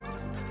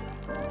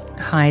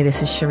Hi,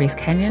 this is Cherise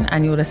Kenyon,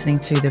 and you're listening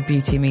to the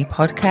Beauty Me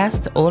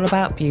podcast, all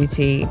about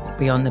beauty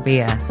beyond the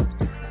BS.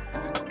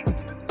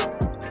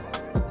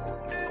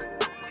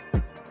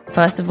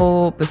 First of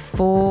all,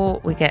 before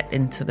we get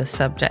into the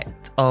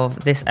subject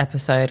of this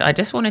episode, I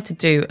just wanted to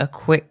do a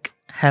quick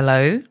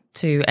hello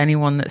to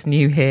anyone that's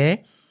new here,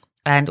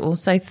 and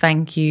also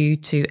thank you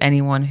to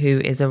anyone who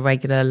is a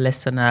regular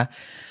listener.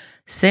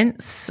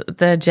 Since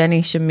the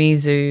Jenny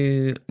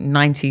Shimizu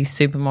 90s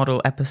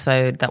supermodel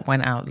episode that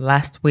went out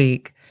last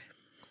week,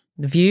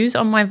 the views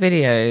on my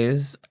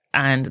videos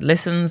and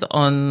listens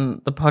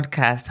on the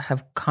podcast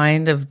have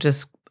kind of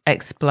just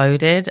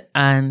exploded,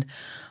 and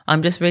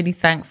I'm just really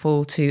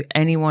thankful to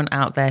anyone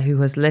out there who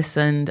has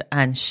listened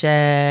and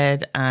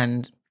shared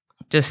and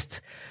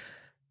just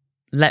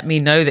let me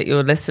know that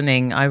you're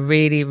listening. I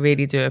really,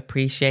 really do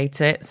appreciate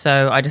it.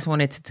 So I just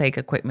wanted to take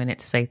a quick minute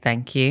to say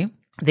thank you.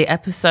 The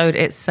episode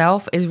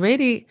itself is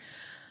really,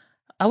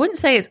 I wouldn't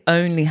say it's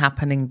only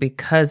happening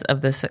because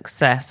of the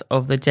success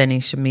of the Jenny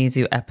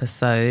Shimizu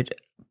episode,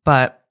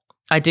 but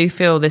I do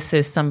feel this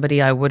is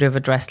somebody I would have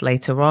addressed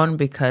later on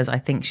because I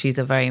think she's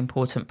a very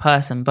important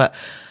person. But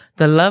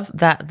the love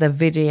that the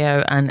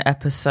video and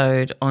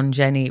episode on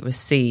Jenny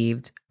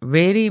received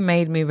really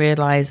made me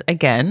realize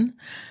again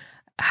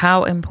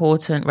how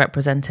important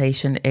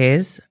representation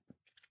is.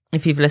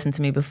 If you've listened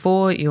to me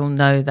before, you'll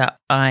know that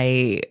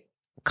I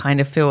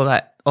kind of feel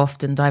that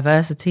often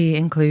diversity,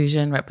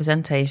 inclusion,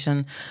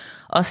 representation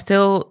are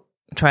still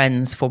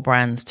trends for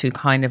brands to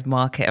kind of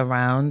market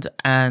around.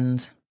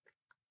 And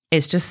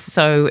it's just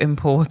so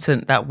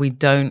important that we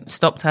don't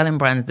stop telling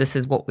brands this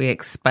is what we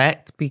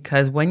expect,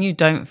 because when you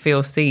don't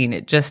feel seen,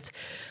 it just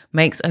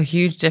makes a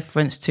huge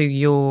difference to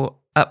your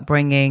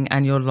upbringing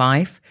and your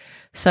life.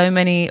 So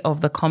many of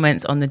the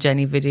comments on the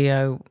Jenny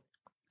video,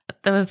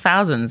 there were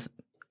thousands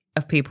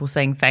of people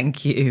saying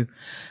thank you.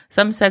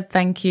 Some said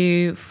thank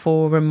you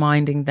for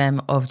reminding them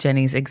of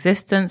Jenny's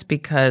existence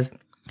because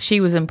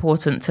she was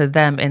important to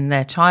them in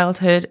their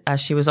childhood,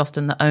 as she was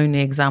often the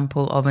only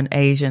example of an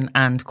Asian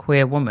and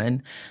queer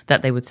woman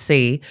that they would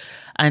see.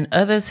 And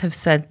others have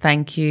said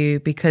thank you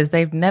because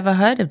they've never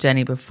heard of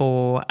Jenny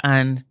before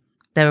and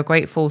they were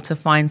grateful to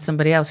find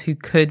somebody else who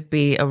could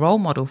be a role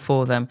model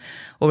for them.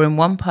 Or in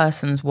one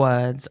person's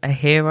words, a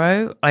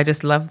hero. I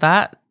just love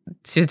that.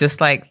 To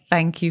just like,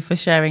 thank you for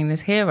sharing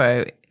this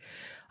hero.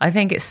 I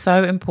think it's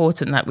so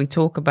important that we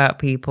talk about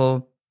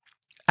people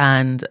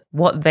and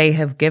what they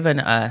have given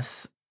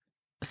us.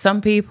 Some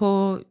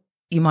people,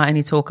 you might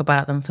only talk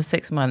about them for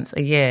 6 months,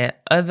 a year.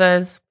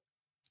 Others,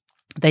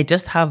 they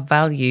just have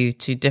value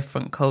to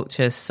different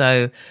cultures.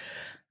 So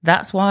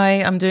that's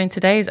why I'm doing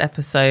today's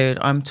episode.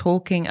 I'm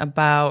talking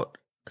about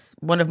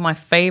one of my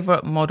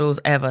favorite models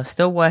ever,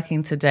 still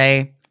working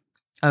today,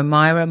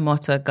 Omaira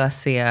Mota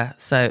Garcia.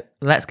 So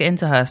let's get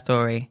into her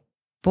story.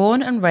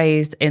 Born and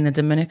raised in the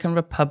Dominican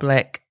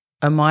Republic,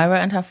 Omaira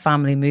and her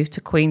family moved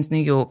to Queens, New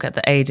York at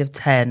the age of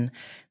 10.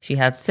 She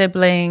had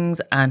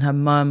siblings and her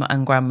mum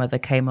and grandmother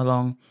came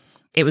along.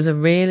 It was a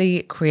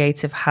really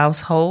creative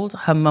household.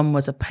 Her mum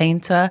was a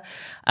painter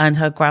and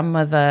her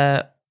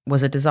grandmother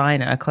was a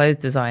designer, a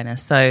clothes designer.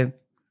 So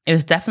it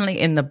was definitely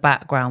in the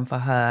background for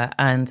her.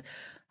 And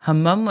her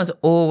mum was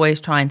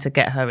always trying to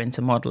get her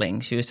into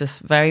modeling. She was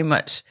just very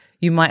much,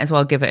 you might as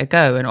well give it a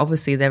go. And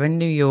obviously they're in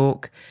New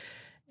York.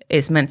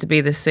 It's meant to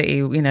be the city,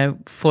 you know,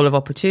 full of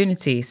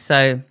opportunities.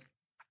 So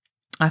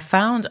I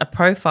found a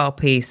profile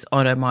piece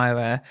on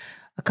Omaira.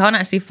 I can't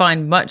actually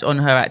find much on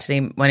her actually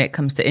when it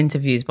comes to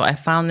interviews, but I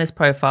found this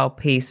profile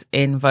piece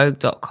in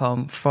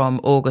Vogue.com from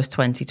August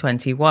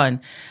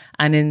 2021.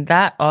 And in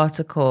that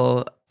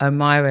article,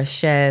 Omaira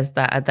shares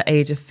that at the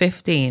age of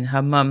 15,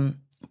 her mum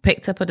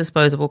picked up a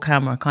disposable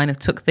camera, kind of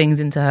took things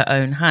into her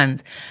own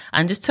hands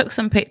and just took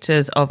some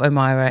pictures of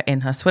Omaira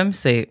in her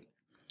swimsuit.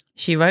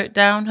 She wrote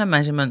down her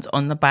measurements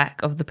on the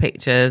back of the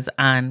pictures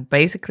and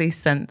basically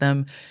sent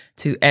them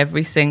to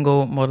every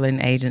single modeling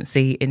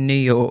agency in New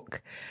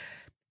York.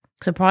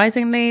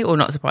 Surprisingly, or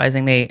not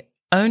surprisingly,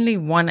 only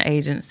one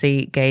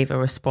agency gave a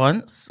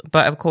response.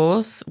 But of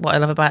course, what I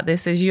love about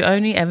this is you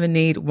only ever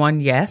need one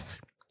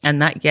yes. And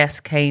that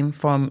yes came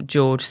from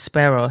George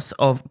Speros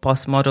of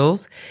Boss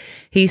Models.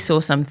 He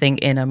saw something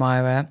in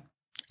Omaira.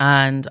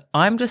 And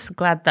I'm just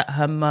glad that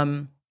her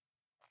mum,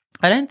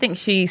 I don't think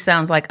she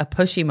sounds like a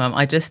pushy mum.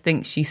 I just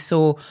think she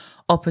saw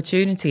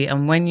opportunity.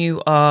 And when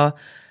you are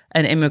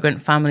an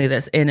immigrant family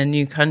that's in a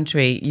new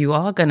country, you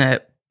are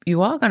gonna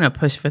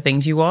push for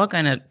things. You are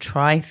gonna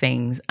try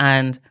things.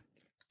 And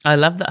I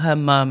love that her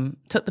mum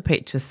took the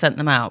pictures, sent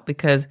them out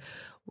because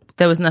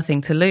there was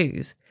nothing to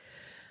lose.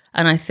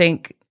 And I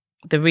think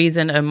the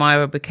reason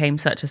Omaira became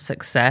such a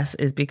success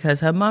is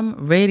because her mum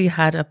really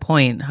had a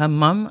point. Her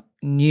mum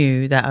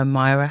knew that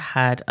Omaira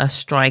had a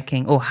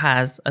striking or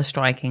has a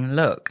striking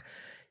look.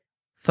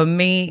 For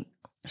me,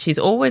 she's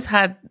always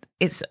had,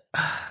 it's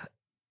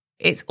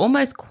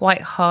almost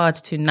quite hard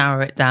to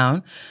narrow it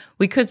down.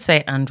 We could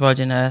say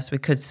androgynous, we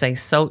could say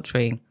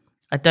sultry.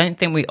 I don't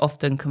think we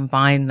often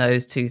combine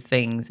those two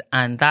things,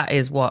 and that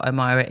is what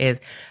Amira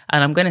is.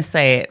 And I'm going to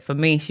say it, for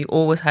me, she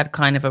always had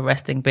kind of a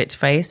resting bitch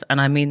face,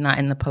 and I mean that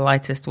in the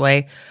politest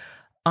way.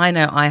 I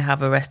know I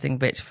have a resting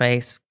bitch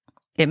face.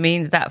 It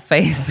means that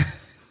face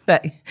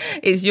that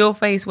it's your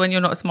face when you're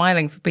not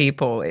smiling for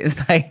people. It's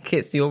like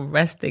it's your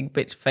resting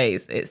bitch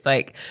face. It's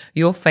like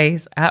your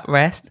face at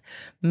rest.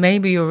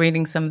 Maybe you're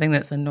reading something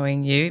that's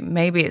annoying you.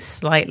 Maybe it's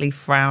slightly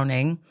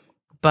frowning,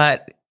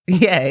 but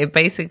yeah, it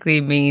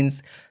basically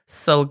means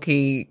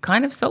sulky,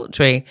 kind of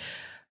sultry.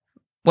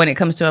 When it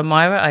comes to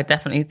Amira, I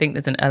definitely think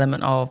there's an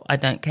element of, I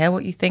don't care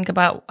what you think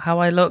about how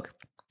I look.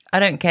 I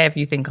don't care if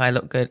you think I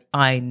look good.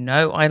 I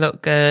know I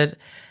look good.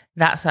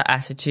 That's her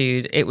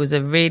attitude. It was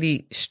a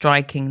really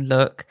striking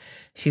look.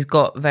 She's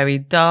got very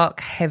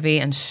dark, heavy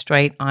and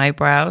straight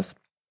eyebrows.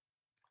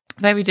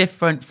 Very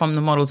different from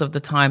the models of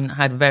the time that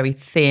had very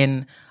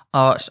thin,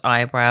 arched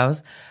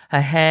eyebrows.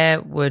 Her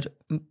hair would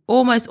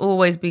almost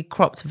always be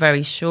cropped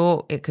very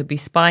short. It could be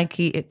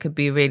spiky. It could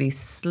be really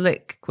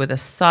slick with a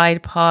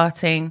side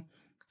parting.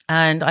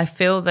 And I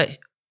feel that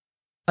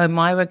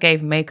Amira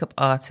gave makeup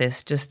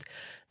artists just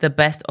the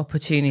best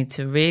opportunity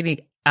to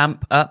really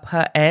amp up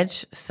her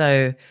edge.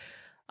 So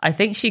I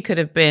think she could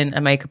have been a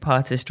makeup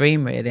artist's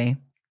dream, really.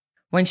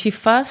 When she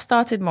first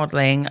started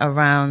modeling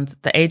around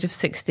the age of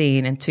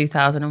 16 in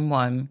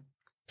 2001,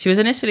 she was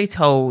initially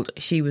told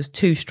she was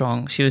too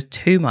strong, she was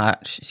too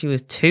much, she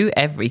was too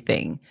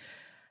everything.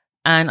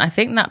 And I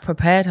think that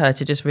prepared her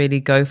to just really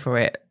go for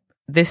it.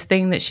 This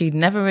thing that she'd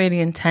never really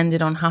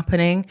intended on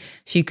happening,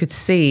 she could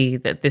see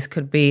that this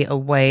could be a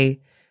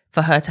way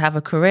for her to have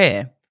a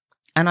career.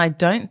 And I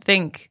don't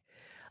think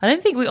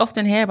we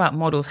often hear about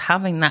models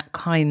having that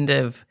kind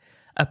of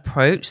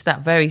approach,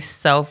 that very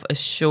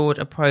self-assured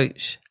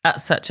approach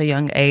at such a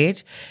young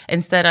age.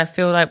 Instead, I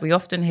feel like we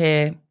often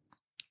hear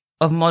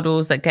of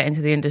models that get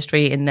into the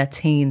industry in their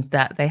teens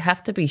that they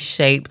have to be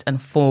shaped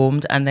and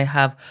formed, and they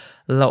have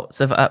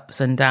lots of ups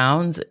and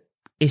downs,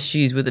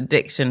 issues with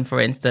addiction, for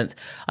instance.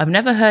 I've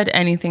never heard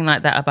anything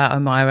like that about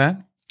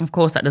Amira. Of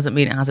course, that doesn't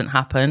mean it hasn't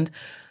happened.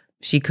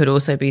 She could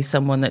also be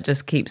someone that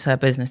just keeps her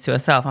business to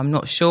herself. I'm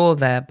not sure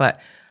there, but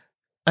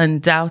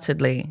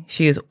undoubtedly,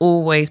 she has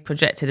always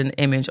projected an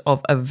image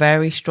of a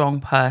very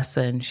strong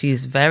person.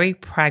 She's very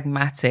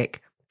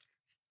pragmatic.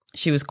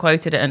 She was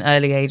quoted at an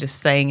early age as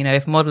saying,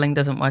 if modeling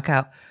doesn't work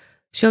out,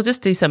 she'll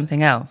just do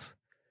something else.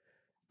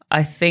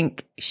 I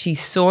think she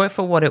saw it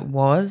for what it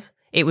was.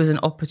 It was an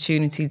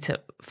opportunity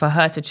for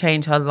her to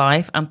change her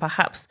life and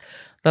perhaps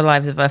the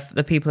lives of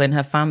the people in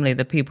her family,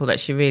 the people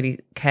that she really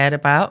cared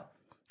about.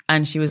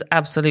 And she was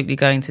absolutely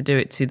going to do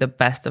it to the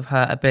best of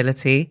her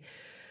ability.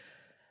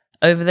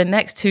 Over the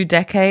next 2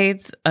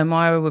 decades,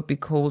 Amira would be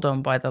called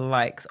on by the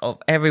likes of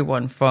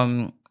everyone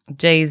from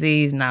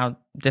Jay-Z's now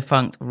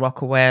defunct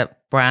Rocawear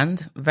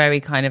brand, very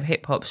kind of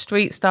hip-hop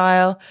street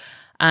style,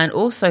 and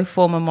also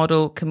former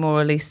model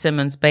Kimora Lee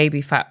Simmons'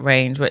 Baby Phat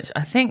range, which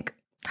I think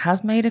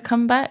has made a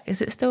comeback.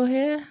 Is it still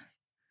here?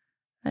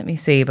 Let me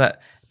see.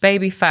 But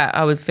Baby Phat,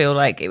 I would feel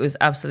like it was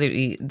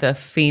absolutely the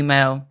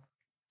female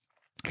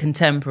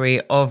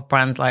contemporary of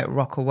brands like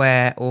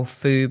Rocawear or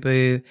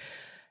Fubu.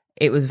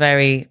 It was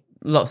very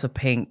lots of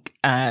pink,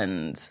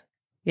 and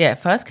yeah, it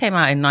first came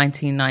out in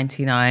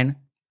 1999.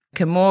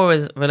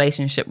 Kimora's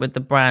relationship with the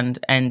brand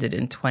ended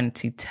in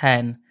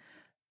 2010,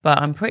 but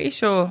I'm pretty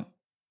sure.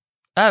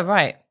 Oh,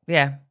 right.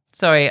 Yeah.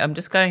 Sorry, I'm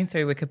just going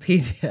through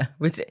Wikipedia,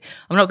 which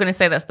I'm not going to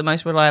say that's the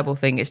most reliable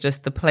thing. It's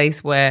just the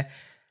place where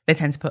they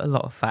tend to put a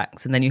lot of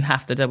facts and then you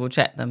have to double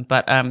check them.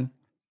 But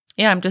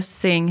yeah, I'm just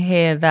seeing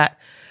here that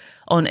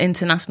on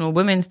International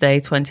Women's Day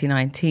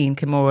 2019,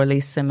 Kimora Lee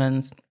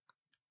Simmons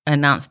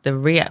announced the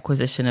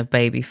reacquisition of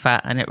Baby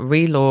Phat, and it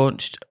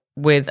relaunched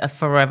with a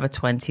Forever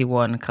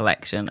 21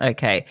 collection.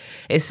 Okay,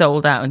 it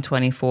sold out in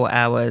 24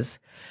 hours.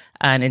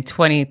 And in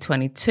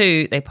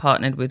 2022, they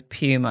partnered with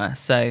Puma.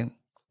 So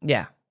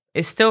yeah,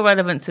 it's still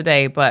relevant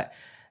today, but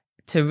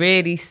to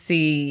really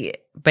see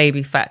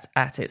Baby Phat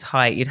at its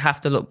height, you'd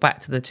have to look back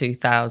to the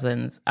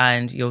 2000s,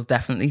 and you'll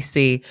definitely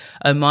see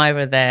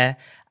Amira there.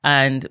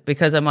 And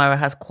because Amira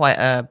has quite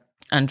a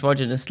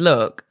androgynous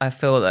look, I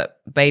feel that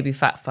Baby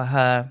Phat for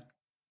her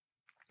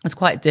is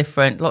quite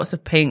different. Lots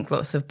of pink,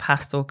 lots of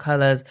pastel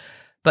colors,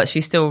 but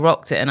she still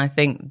rocked it. And I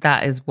think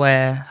that is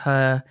where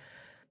her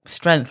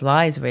strength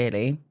lies,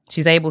 really.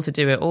 She's able to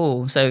do it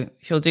all. So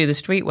she'll do the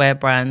streetwear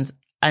brands,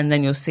 and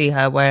then you'll see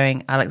her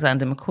wearing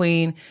Alexander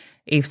McQueen,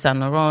 Yves Saint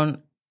Laurent,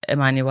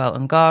 Emmanuel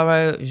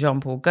Ungaro,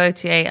 Jean-Paul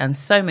Gaultier, and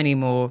so many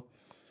more.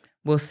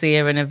 We'll see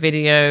her in a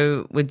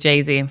video with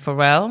Jay-Z and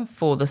Pharrell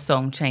for the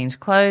song Change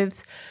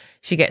Clothes.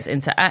 She gets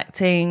into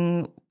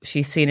acting.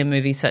 She's seen in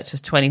movies such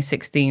as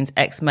 2016's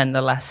X-Men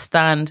The Last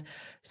Stand.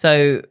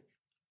 So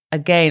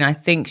again, I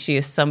think she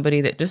is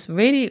somebody that just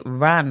really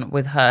ran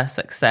with her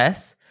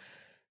success.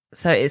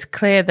 So it's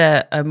clear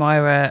that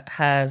Amira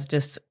has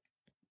just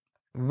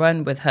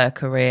run with her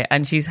career,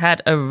 and she's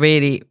had a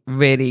really,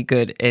 really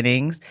good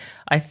innings.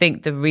 I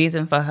think the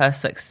reason for her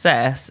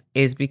success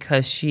is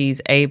because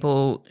I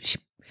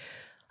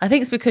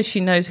think it's because she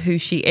knows who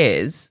she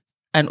is,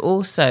 and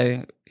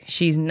also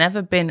she's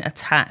never been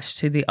attached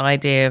to the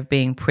idea of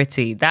being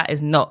pretty. That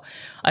is not,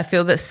 I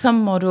feel that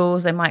some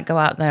models, they might go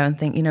out there and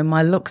think,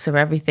 my looks are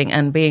everything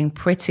and being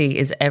pretty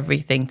is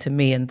everything to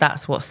me. And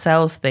that's what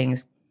sells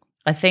things.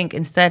 I think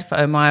instead for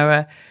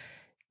Omaira,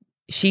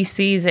 she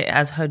sees it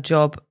as her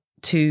job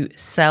to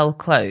sell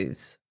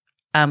clothes.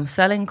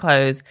 Selling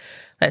clothes,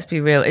 let's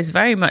be real, is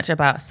very much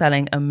about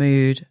selling a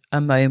mood,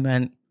 a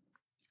moment.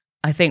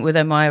 I think with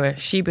Omaira,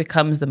 she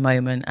becomes the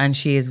moment and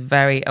she is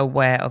very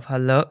aware of her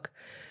look.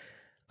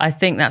 I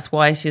think that's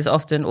why she's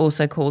often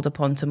also called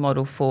upon to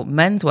model for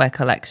menswear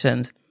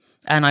collections.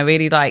 And I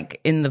really like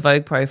in the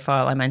Vogue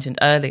profile I mentioned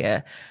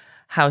earlier,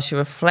 how she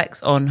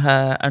reflects on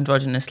her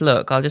androgynous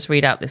look. I'll just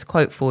read out this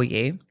quote for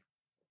you.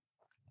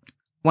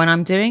 When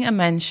I'm doing a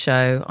men's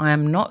show, I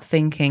am not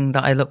thinking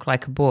that I look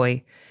like a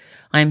boy.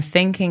 I am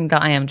thinking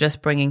that I am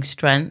just bringing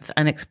strength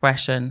and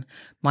expression.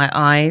 My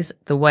eyes,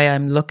 the way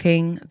I'm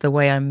looking, the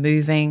way I'm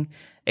moving.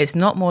 It's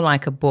not more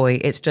like a boy.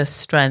 It's just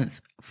strength,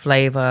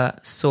 flavor,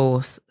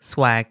 sauce,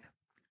 swag.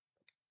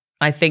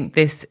 I think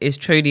this is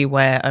truly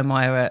where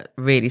Omaira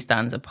really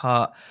stands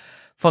apart.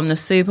 From the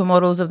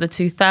supermodels of the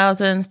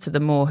 2000s to the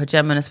more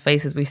hegemonous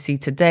faces we see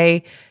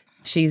today,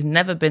 she's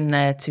never been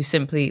there to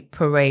simply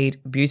parade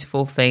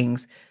beautiful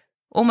things.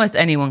 Almost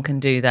anyone can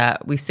do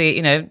that. We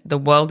see, the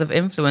world of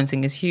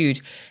influencing is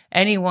huge.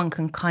 Anyone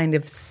can kind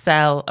of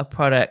sell a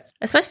product,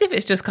 especially if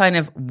it's just kind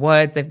of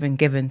words they've been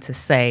given to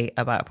say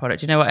about a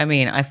product. You know what I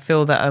mean? I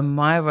feel that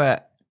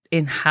Omaira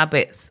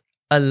inhabits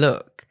a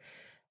look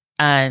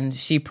and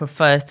she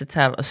prefers to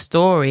tell a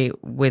story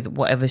with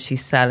whatever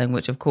she's selling,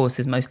 which of course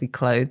is mostly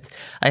clothes.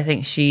 I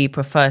think she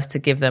prefers to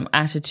give them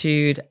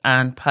attitude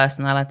and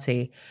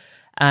personality.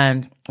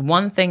 And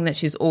one thing that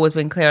she's always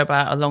been clear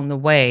about along the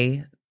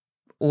way,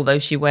 although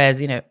she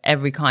wears,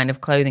 every kind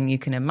of clothing you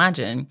can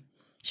imagine,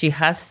 she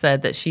has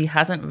said that she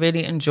hasn't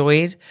really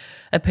enjoyed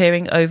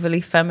appearing overly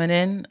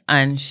feminine,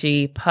 and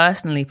she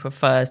personally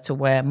prefers to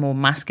wear more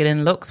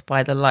masculine looks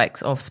by the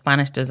likes of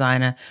Spanish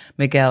designer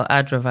Miguel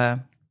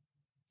Adrover.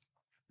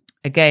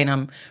 Again,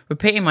 I'm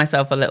repeating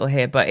myself a little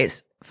here, but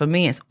for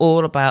me, it's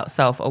all about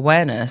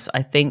self-awareness.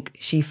 I think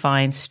she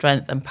finds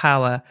strength and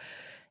power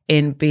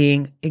in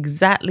being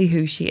exactly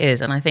who she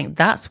is. And I think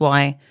that's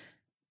why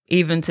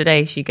even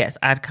today she gets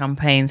ad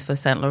campaigns for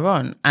Saint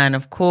Laurent. And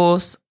of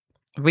course,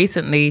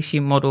 recently she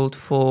modeled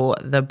for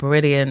the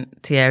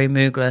brilliant Thierry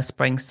Mugler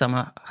Spring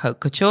Summer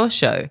Haute Couture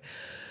show.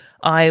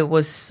 I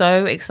was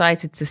so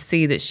excited to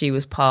see that she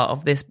was part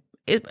of this.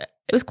 It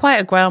was quite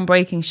a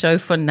groundbreaking show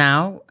for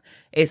now.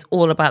 It's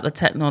all about the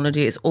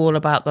technology. It's all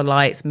about the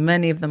lights.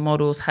 Many of the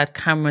models had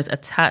cameras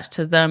attached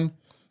to them.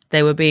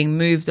 They were being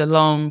moved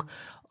along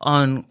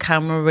on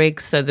camera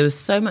rigs. So there was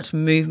so much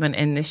movement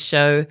in this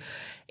show.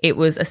 It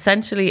was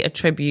essentially a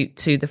tribute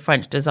to the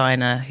French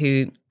designer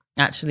who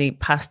actually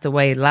passed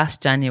away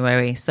last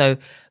January. So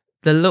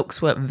the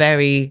looks were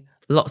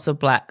lots of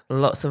black,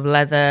 lots of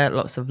leather,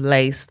 lots of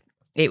lace.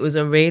 It was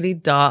a really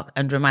dark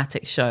and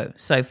dramatic show.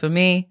 So for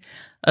me,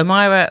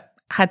 Omaira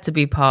had to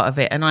be part of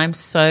it. And I'm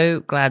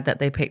so glad that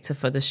they picked her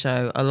for the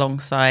show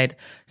alongside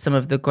some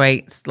of the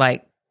greats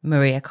like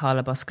Maria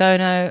Carla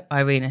Boscono,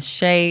 Irina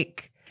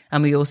Shayk,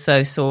 and we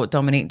also saw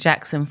Dominique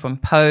Jackson from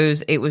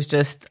Pose. It was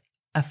just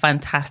a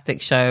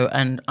fantastic show,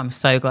 and I'm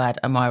so glad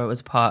Omaira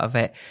was part of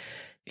it.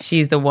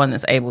 She's the one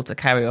that's able to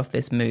carry off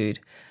this mood.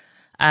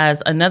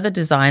 As another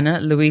designer,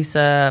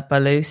 Louisa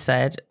Ballou,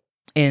 said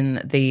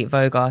in the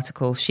Vogue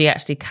article, she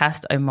actually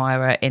cast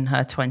Omaira in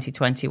her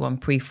 2021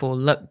 pre-fall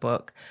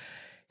lookbook.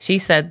 She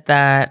said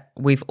that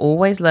we've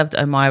always loved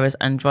Omaira's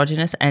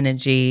androgynous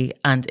energy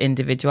and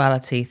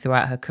individuality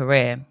throughout her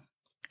career.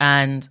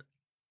 And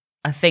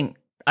I think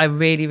I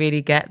really,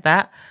 really get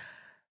that.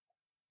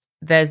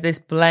 There's this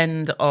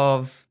blend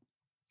of,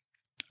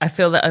 I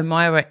feel that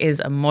Omaira is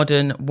a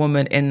modern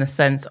woman in the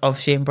sense of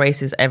she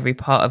embraces every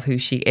part of who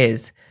she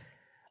is.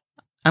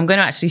 I'm going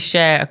to actually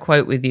share a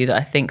quote with you that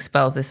I think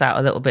spells this out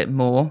a little bit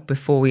more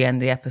before we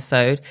end the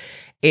episode.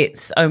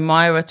 It's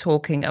Omaira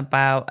talking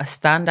about a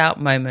standout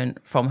moment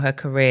from her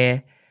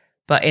career,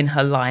 but in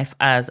her life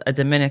as a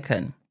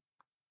Dominican.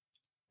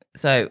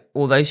 So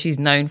although she's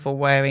known for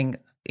wearing,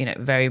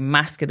 very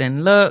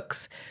masculine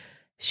looks,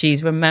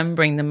 she's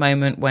remembering the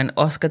moment when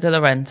Oscar de la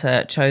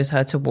Renta chose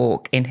her to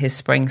walk in his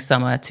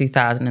Spring-Summer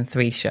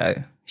 2003 show.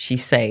 She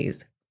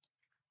says,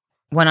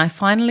 "When I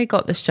finally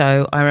got the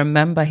show, I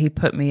remember he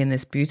put me in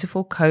this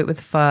beautiful coat with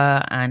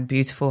fur and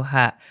beautiful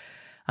hat.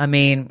 I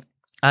mean,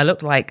 I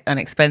looked like an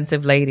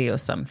expensive lady or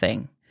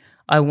something.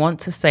 I want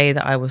to say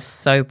that I was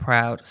so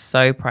proud,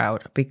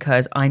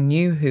 because I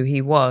knew who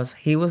he was.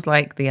 He was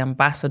like the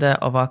ambassador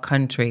of our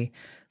country.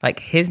 Like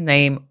his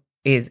name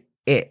is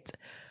it.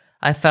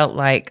 I felt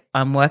like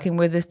I'm working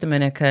with this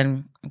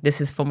Dominican.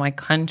 This is for my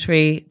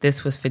country.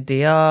 This was for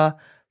DR,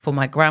 for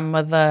my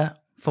grandmother,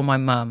 for my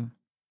mum."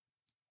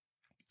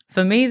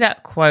 For me,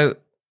 that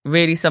quote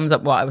really sums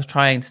up what I was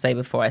trying to say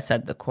before I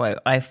said the quote.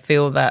 I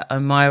feel that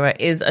Omaira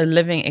is a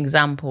living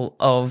example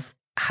of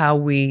how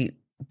we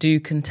do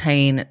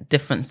contain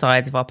different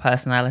sides of our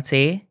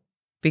personality,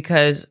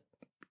 because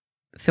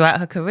throughout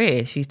her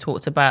career, she's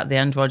talked about the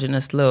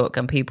androgynous look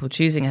and people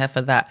choosing her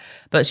for that.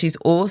 But she's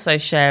also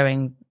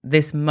sharing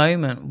this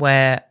moment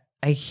where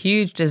a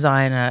huge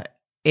designer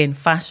in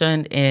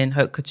fashion, in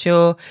haute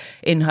couture,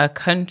 in her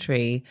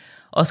country,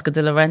 Oscar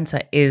de la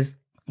Renta, is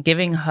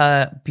giving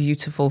her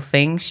beautiful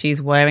things.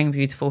 She's wearing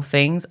beautiful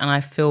things. And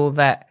I feel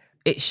that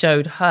it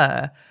showed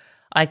her,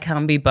 I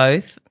can be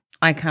both.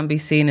 I can be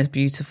seen as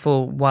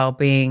beautiful while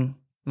being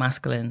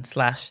masculine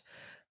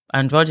 /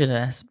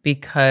 androgynous,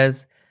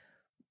 because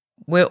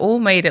we're all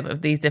made up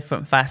of these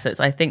different facets.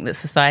 I think that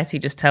society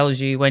just tells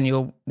you when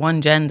you're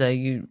one gender,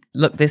 you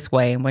look this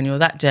way, and when you're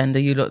that gender,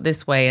 you look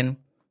this way. And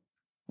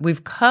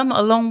we've come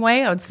a long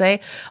way, I would say.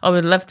 I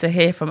would love to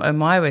hear from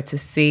Omaira to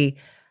see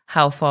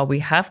how far we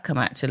have come,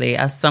 actually.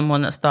 As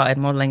someone that started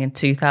modeling in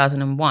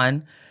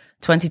 2001,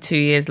 22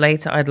 years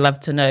later, I'd love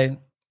to know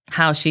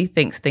how she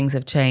thinks things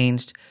have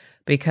changed,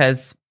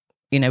 because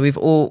we're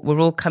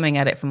all coming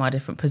at it from our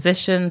different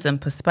positions and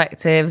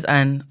perspectives,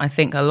 and I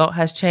think a lot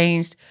has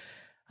changed.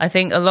 I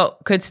think a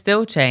lot could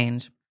still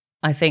change.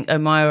 I think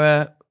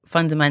Omaira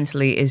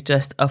fundamentally is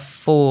just a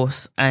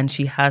force, and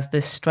she has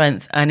this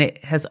strength, and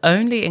it has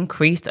only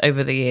increased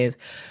over the years.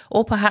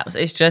 Or perhaps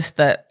it's just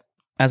that,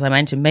 as I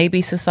mentioned,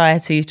 maybe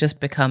society's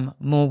just become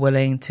more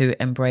willing to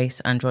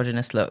embrace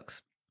androgynous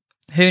looks.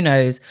 Who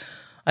knows?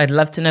 I'd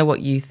love to know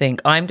what you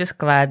think. I'm just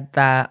glad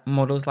that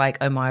models like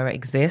Omaira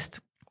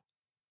exist.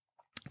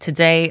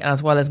 Today,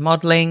 as well as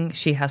modeling,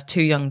 she has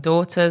 2 young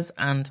daughters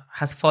and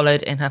has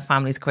followed in her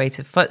family's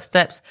creative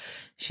footsteps.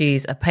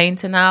 She's a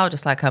painter now,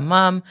 just like her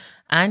mum,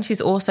 and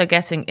she's also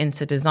getting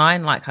into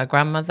design like her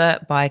grandmother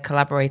by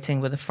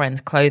collaborating with a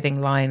friend's clothing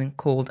line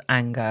called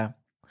Anger.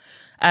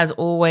 As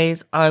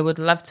always, I would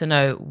love to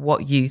know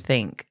what you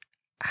think.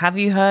 Have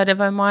you heard of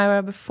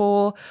Omaira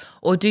before,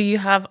 or do you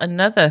have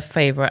another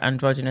favorite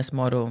androgynous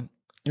model?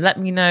 Let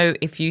me know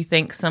if you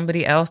think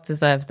somebody else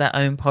deserves their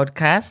own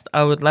podcast.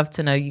 I would love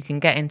to know. You can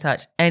get in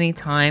touch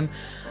anytime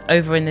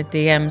over in the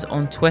DMs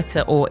on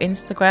Twitter or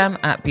Instagram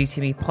at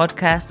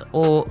BeautyMePodcast,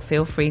 or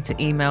feel free to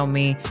email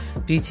me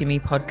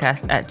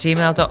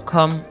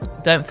beautymepodcast@gmail.com.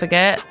 Don't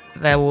forget,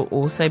 there will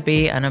also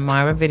be an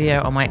Omaira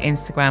video on my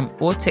Instagram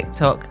or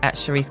TikTok at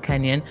Charisse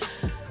Kenyon,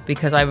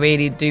 because I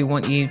really do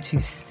want you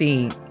to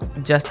see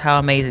just how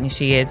amazing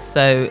she is.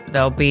 So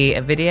there'll be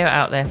a video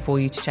out there for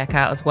you to check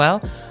out as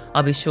well.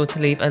 I'll be sure to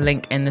leave a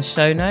link in the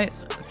show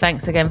notes.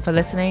 Thanks again for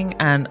listening,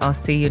 and I'll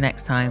see you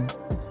next time.